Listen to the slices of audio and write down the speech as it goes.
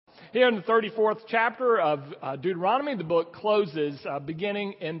Here in the 34th chapter of Deuteronomy, the book closes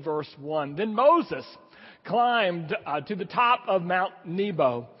beginning in verse 1. Then Moses climbed to the top of Mount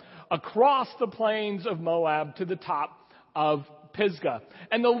Nebo, across the plains of Moab to the top of Pisgah.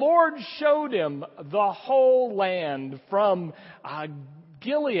 And the Lord showed him the whole land from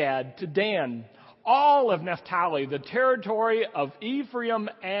Gilead to Dan, all of Naphtali, the territory of Ephraim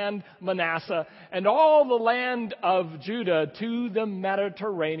and Manasseh, and all the land of Judah to the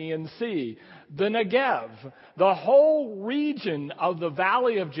Mediterranean Sea, the Negev, the whole region of the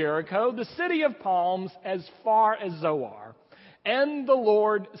valley of Jericho, the city of palms as far as Zoar. And the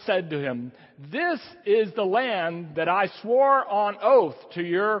Lord said to him, "This is the land that I swore on oath to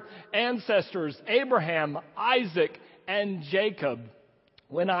your ancestors, Abraham, Isaac, and Jacob,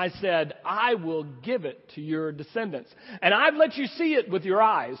 when I said, I will give it to your descendants. And I've let you see it with your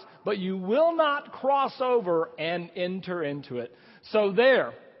eyes, but you will not cross over and enter into it." So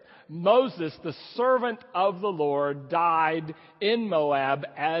there, Moses, the servant of the Lord, died in Moab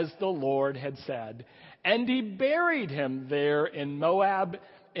as the Lord had said. And he buried him there in Moab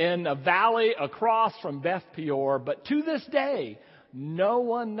in a valley across from Beth Peor. But to this day, no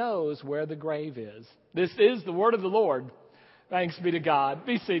one knows where the grave is. This is the word of the Lord. Thanks be to God.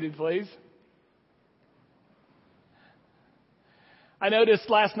 Be seated, please. I noticed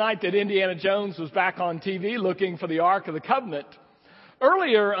last night that Indiana Jones was back on TV looking for the Ark of the Covenant.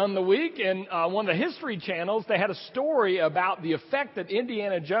 Earlier on the week, in one of the History channels, they had a story about the effect that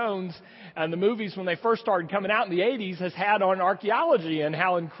Indiana Jones and the movies, when they first started coming out in the 80s, has had on archaeology, and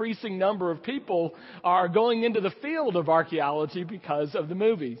how increasing number of people are going into the field of archaeology because of the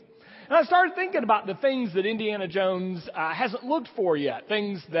movies. And I started thinking about the things that Indiana Jones hasn't looked for yet,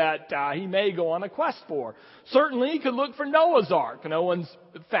 things that he may go on a quest for. Certainly, he could look for Noah's Ark. No one's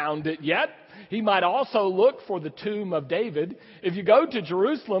found it yet. He might also look for the tomb of David. If you go to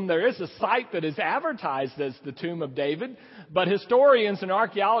Jerusalem, there is a site that is advertised as the tomb of David, but historians and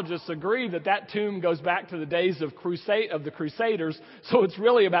archaeologists agree that that tomb goes back to the days of the Crusaders, so it's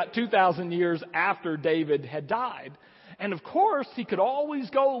really about 2,000 years after David had died. And of course, he could always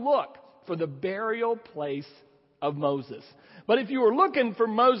go look for the burial place of Moses. But if you were looking for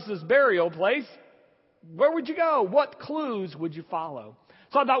Moses' burial place, where would you go? What clues would you follow?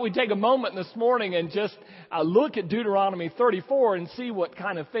 So I thought we'd take a moment this morning and just look at Deuteronomy 34 and see what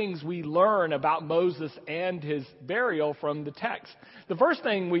kind of things we learn about Moses and his burial from the text. The first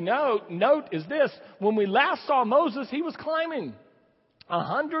thing we note is this. When we last saw Moses, he was climbing,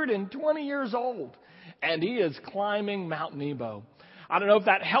 120 years old, and he is climbing Mount Nebo. I don't know if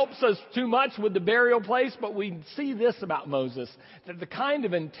that helps us too much with the burial place, but we see this about Moses, that the kind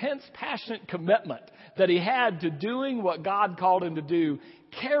of intense, passionate commitment that he had to doing what God called him to do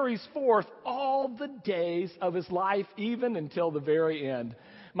carries forth all the days of his life, even until the very end.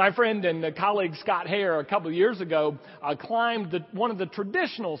 My friend and colleague Scott Hare a couple of years ago climbed one of the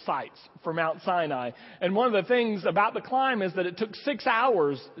traditional sites for Mount Sinai. And one of the things about the climb is that it took 6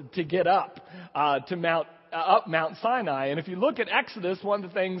 hours to get up to Mount Sinai. And if you look at Exodus, one of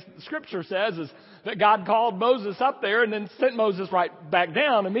the things the Scripture says is that God called Moses up there and then sent Moses right back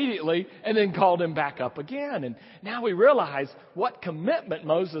down immediately and then called him back up again. And now we realize what commitment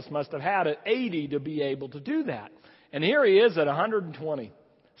Moses must have had at 80 to be able to do that. And here he is at 120,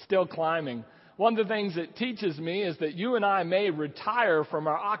 still climbing. One of the things it teaches me is that you and I may retire from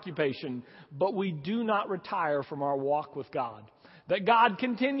our occupation, but we do not retire from our walk with God. That God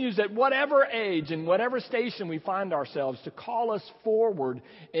continues at whatever age and whatever station we find ourselves to call us forward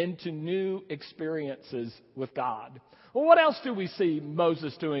into new experiences with God. Well, what else do we see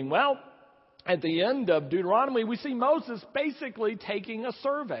Moses doing? Well, at the end of Deuteronomy, we see Moses basically taking a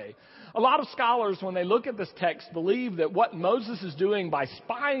survey. A lot of scholars, when they look at this text, believe that what Moses is doing by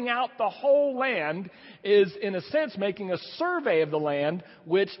spying out the whole land is, in a sense, making a survey of the land,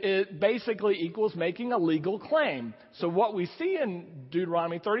 which it basically equals making a legal claim. So what we see in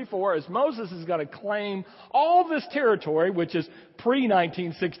Deuteronomy 34 is Moses is going to claim all this territory, which is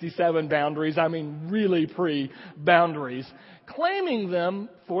pre-1967 boundaries. I mean, really pre-boundaries, claiming them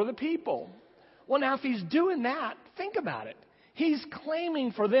for the people. Well, now, if he's doing that, think about it. He's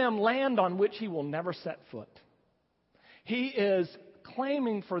claiming for them land on which he will never set foot. He is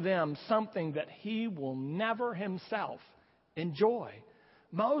claiming for them something that he will never himself enjoy.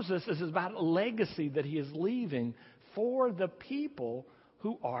 Moses is about a legacy that he is leaving for the people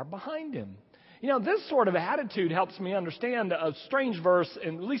who are behind him. You know, this sort of attitude helps me understand a strange verse,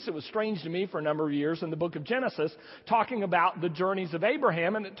 and at least it was strange to me for a number of years, in the book of Genesis, talking about the journeys of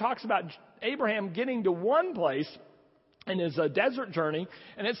Abraham. And it talks about Abraham getting to one place in his desert journey,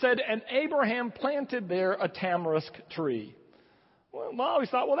 and it said, and Abraham planted there a tamarisk tree. Well, I always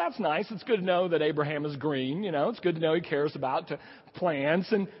thought, well, that's nice. It's good to know that Abraham is green. It's good to know he cares about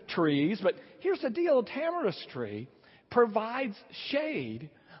plants and trees. But here's the deal. A tamarisk tree provides shade,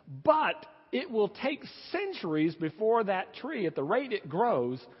 but it will take centuries before that tree, at the rate it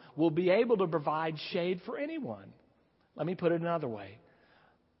grows, will be able to provide shade for anyone. Let me put it another way.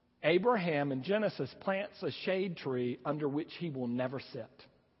 Abraham in Genesis plants a shade tree under which he will never sit.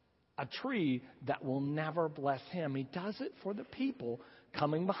 A tree that will never bless him. He does it for the people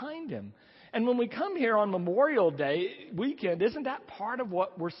coming behind him. And when we come here on Memorial Day weekend, isn't that part of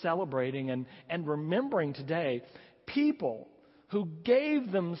what we're celebrating and remembering today? People who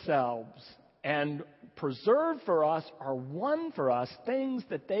gave themselves and preserved for us or won for us things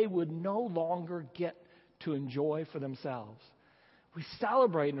that they would no longer get to enjoy for themselves. We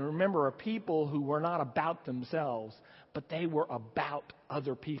celebrate and remember a people who were not about themselves, but they were about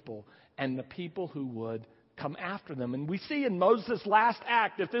other people and the people who would come after them. And we see in Moses' last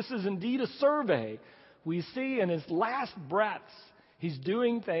act, if this is indeed a survey, we see in his last breaths, he's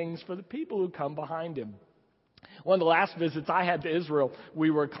doing things for the people who come behind him. One of the last visits I had to Israel,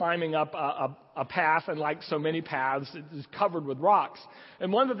 we were climbing up a path, and like so many paths, it is covered with rocks.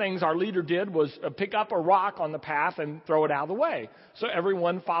 And one of the things our leader did was pick up a rock on the path and throw it out of the way. So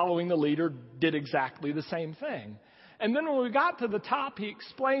everyone following the leader did exactly the same thing. And then when we got to the top, he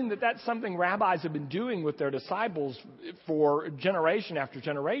explained that that's something rabbis have been doing with their disciples for generation after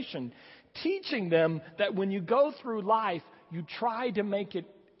generation, teaching them that when you go through life, you try to make it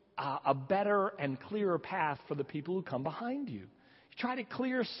a better and clearer path for the people who come behind you. You try to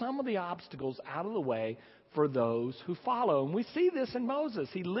clear some of the obstacles out of the way for those who follow. And we see this in Moses.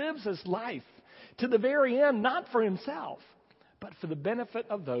 He lives his life to the very end, not for himself, but for the benefit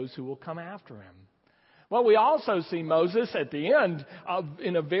of those who will come after him. Well, we also see Moses at the end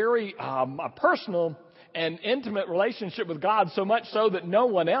in a very personal and intimate relationship with God, so much so that no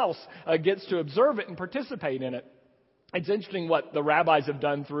one else gets to observe it and participate in it. It's interesting what the rabbis have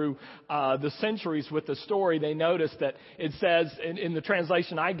done through the centuries with the story. They noticed that it says in the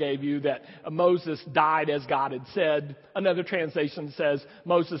translation I gave you that Moses died as God had said. Another translation says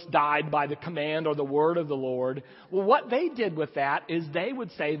Moses died by the command or the word of the Lord. Well, what they did with that is they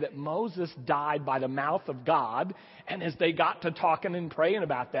would say that Moses died by the mouth of God. And as they got to talking and praying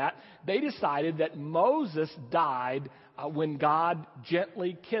about that, they decided that Moses died when God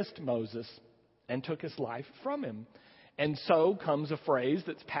gently kissed Moses and took his life from him. And so comes a phrase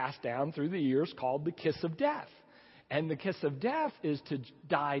that's passed down through the years called the kiss of death. And the kiss of death is to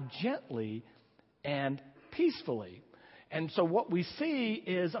die gently and peacefully. And so what we see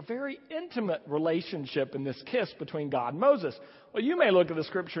is a very intimate relationship in this kiss between God and Moses. Well, you may look at the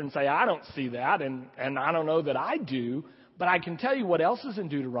scripture and say, I don't see that, and I don't know that I do. But I can tell you what else is in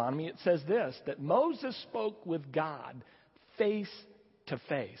Deuteronomy. It says this, that Moses spoke with God face to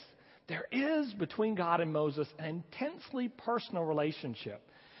face. There is between God and Moses an intensely personal relationship.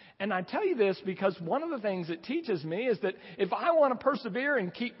 And I tell you this because one of the things it teaches me is that if I want to persevere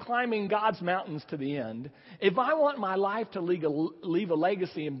and keep climbing God's mountains to the end, if I want my life to leave a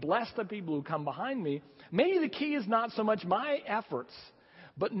legacy and bless the people who come behind me, maybe the key is not so much my efforts,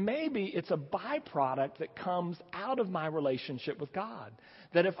 but maybe it's a byproduct that comes out of my relationship with God.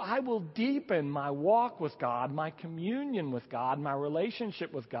 That if I will deepen my walk with God, my communion with God, my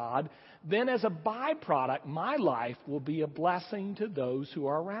relationship with God, then as a byproduct, my life will be a blessing to those who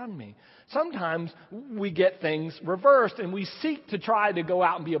are around me. Sometimes we get things reversed and we seek to try to go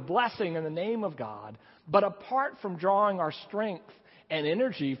out and be a blessing in the name of God. But apart from drawing our strength and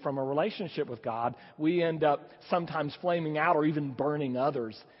energy from a relationship with God, we end up sometimes flaming out or even burning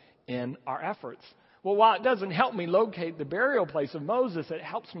others in our efforts. Well, while it doesn't help me locate the burial place of Moses, it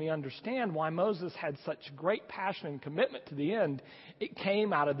helps me understand why Moses had such great passion and commitment to the end. It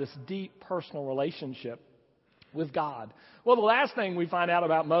came out of this deep personal relationship with God. Well, the last thing we find out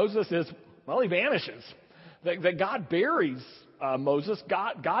about Moses is, well, he vanishes. That God buries Moses.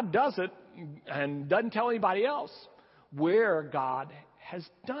 God does it and doesn't tell anybody else where God has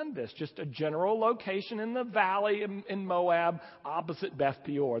done this. Just a general location in the valley in Moab opposite Beth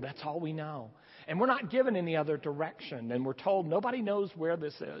Peor. That's all we know. And we're not given any other direction. And we're told nobody knows where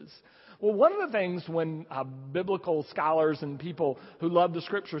this is. Well, one of the things when biblical scholars and people who love the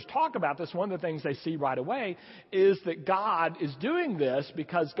scriptures talk about this, one of the things they see right away is that God is doing this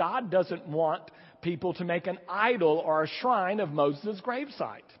because God doesn't want people to make an idol or a shrine of Moses'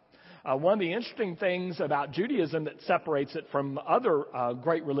 gravesite. One of the interesting things about Judaism that separates it from other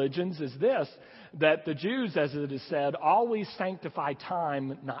great religions is this, that the Jews, as it is said, always sanctify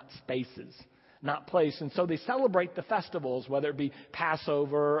time, not spaces. not place. And so they celebrate the festivals, whether it be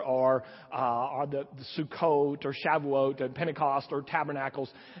Passover or the Sukkot or Shavuot and Pentecost or Tabernacles.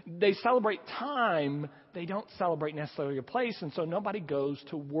 They celebrate time. They don't celebrate necessarily a place. And so nobody goes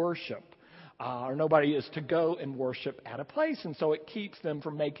to worship. Or nobody is to go and worship at a place. And so it keeps them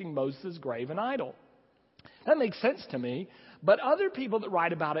from making Moses' grave an idol. That makes sense to me. But other people that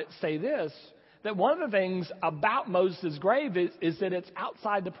write about it say this, that one of the things about Moses' grave is that it's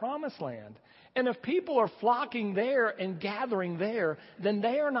outside the promised land. And if people are flocking there and gathering there, then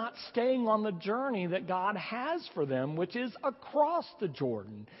they are not staying on the journey that God has for them, which is across the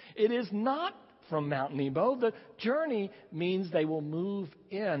Jordan. It is not from Mount Nebo. The journey means they will move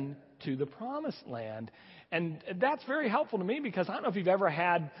in to the promised land. And that's very helpful to me because I don't know if you've ever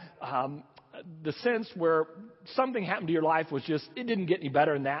had the sense where something happened to your life was just, it didn't get any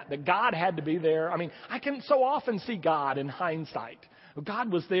better than that God had to be there. I mean, I can so often see God in hindsight.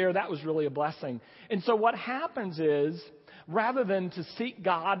 God was there. That was really a blessing. And so what happens is, rather than to seek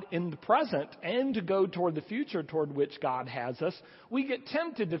God in the present and to go toward the future toward which God has us, we get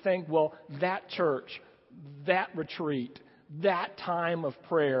tempted to think, well, that church, that retreat, that time of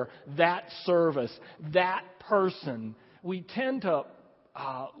prayer, that service, that person, we tend to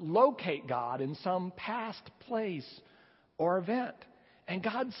locate God in some past place or event. And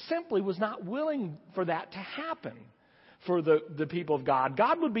God simply was not willing for that to happen for the people of God.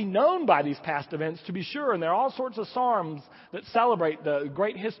 God would be known by these past events, to be sure, and there are all sorts of psalms that celebrate the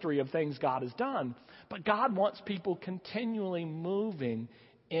great history of things God has done. But God wants people continually moving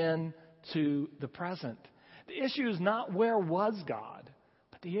into the present. The issue is not where was God,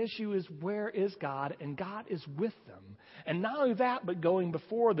 but the issue is where is God, and God is with them. And not only that, but going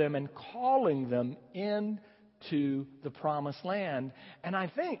before them and calling them into the promised land. And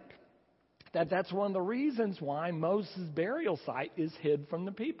I think that's one of the reasons why Moses' burial site is hid from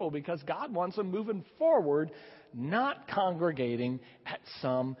the people, because God wants them moving forward, not congregating at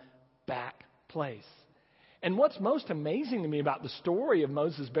some back place. And what's most amazing to me about the story of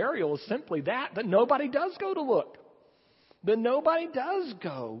Moses' burial is simply that nobody does go to look. That nobody does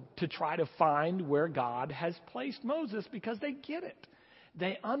go to try to find where God has placed Moses, because they get it.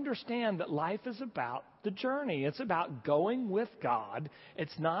 They understand that life is about the journey. It's about going with God.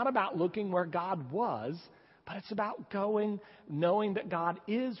 It's not about looking where God was, but it's about going, knowing that God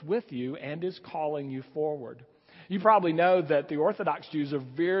is with you and is calling you forward. You probably know that the Orthodox Jews are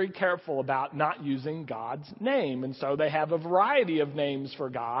very careful about not using God's name. And so they have a variety of names for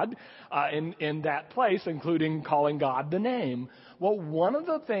God in that place, including calling God the name. Well, one of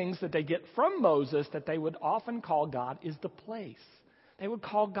the things that they get from Moses that they would often call God is the place. They would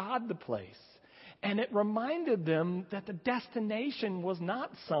call God the place. And it reminded them that the destination was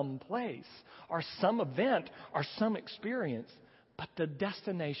not some place or some event or some experience, but the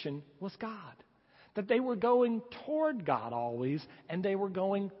destination was God. That they were going toward God always, and they were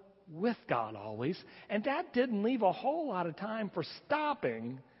going with God always. And that didn't leave a whole lot of time for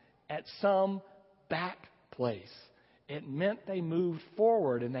stopping at some back place. It meant they moved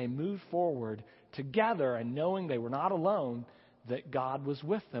forward, and they moved forward together, and knowing they were not alone, that God was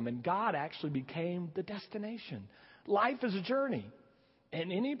with them. And God actually became the destination. Life is a journey.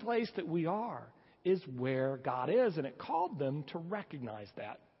 And any place that we are is where God is. And it called them to recognize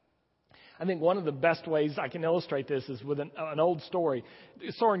that. I think one of the best ways I can illustrate this is with an old story.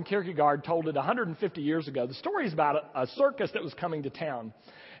 Soren Kierkegaard told it 150 years ago. The story is about a circus that was coming to town.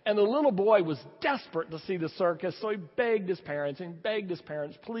 And the little boy was desperate to see the circus, so he begged his parents,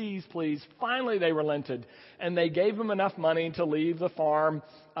 please, please. Finally, they relented, and they gave him enough money to leave the farm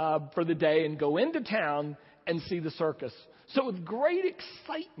for the day and go into town and see the circus. So with great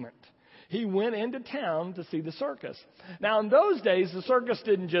excitement, he went into town to see the circus. Now, in those days, the circus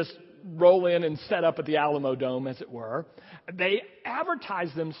didn't just roll in and set up at the Alamo Dome, as it were. They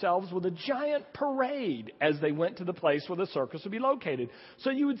advertised themselves with a giant parade as they went to the place where the circus would be located. So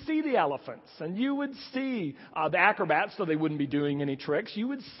you would see the elephants, and you would see the acrobats, so they wouldn't be doing any tricks. You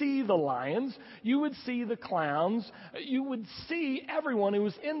would see the lions. You would see the clowns. You would see everyone who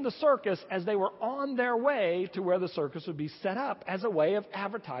was in the circus as they were on their way to where the circus would be set up as a way of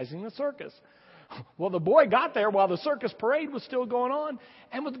advertising the circus. Well, the boy got there while the circus parade was still going on,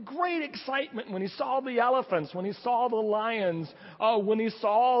 and with great excitement when he saw the elephants, when he saw the lions, when he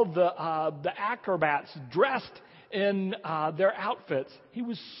saw the acrobats dressed in their outfits, he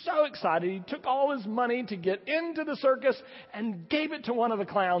was so excited he took all his money to get into the circus and gave it to one of the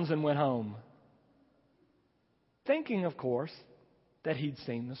clowns and went home. Thinking, of course, that he'd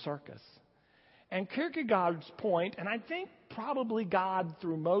seen the circus. And Kierkegaard's point, and I think probably God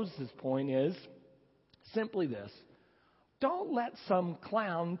through Moses' point, is simply this: Don't let some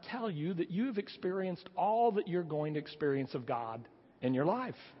clown tell you that you've experienced all that you're going to experience of God in your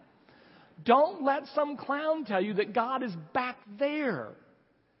life. Don't let some clown tell you that God is back there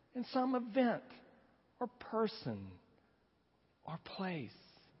in some event or person or place.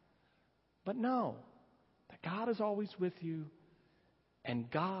 But know that God is always with you, and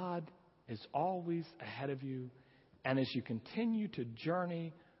God is always ahead of you. And as you continue to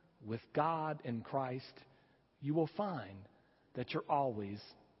journey with God in Christ, you will find that you're always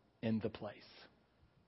in the place.